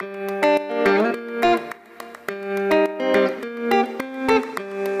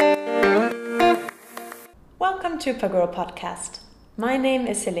to Paguro Podcast. My name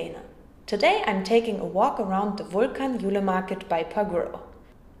is Helena. Today I'm taking a walk around the Vulkan Yule Market by Paguro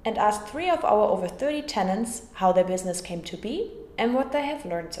and ask 3 of our over 30 tenants how their business came to be and what they have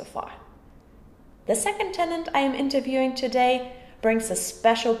learned so far. The second tenant I am interviewing today brings a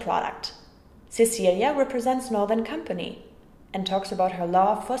special product. Cecilia represents Northern Company and talks about her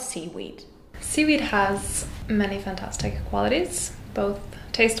love for seaweed. Seaweed has many fantastic qualities, both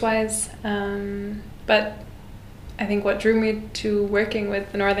taste-wise, but I think what drew me to working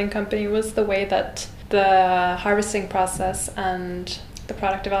with the Northern Company was the way that the harvesting process and the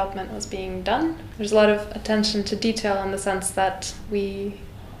product development was being done. There's a lot of attention to detail in the sense that we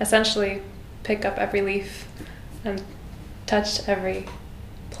essentially pick up every leaf and touch every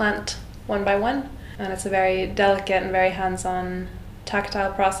plant one by one. And it's a very delicate and very hands-on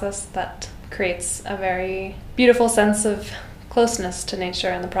tactile process that creates a very beautiful sense of closeness to nature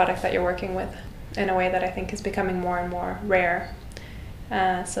and the product that you're working with in a way that I think is becoming more and more rare.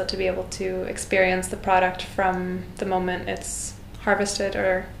 So to be able to experience the product from the moment it's harvested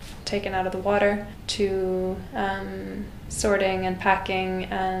or taken out of the water to sorting and packing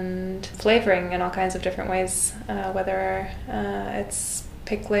and flavoring in all kinds of different ways, whether it's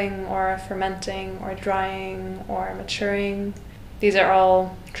pickling or fermenting or drying or maturing. These are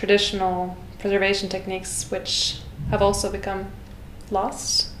all traditional preservation techniques which have also become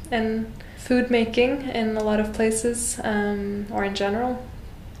lost in food making in a lot of places, or in general.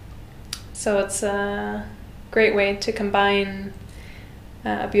 So it's a great way to combine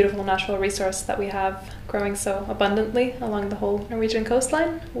a beautiful natural resource that we have growing so abundantly along the whole Norwegian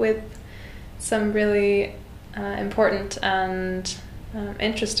coastline with some really important and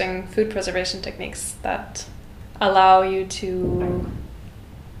interesting food preservation techniques that allow you to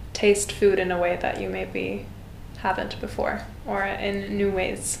taste food in a way that you maybe haven't before, or in new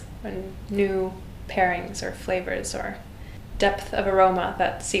ways, and new pairings or flavors or depth of aroma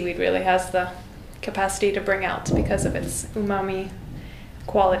that seaweed really has the capacity to bring out because of its umami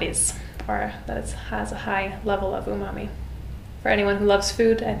qualities, or that it has a high level of umami. For anyone who loves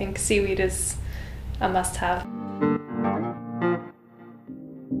food, I think seaweed is a must-have.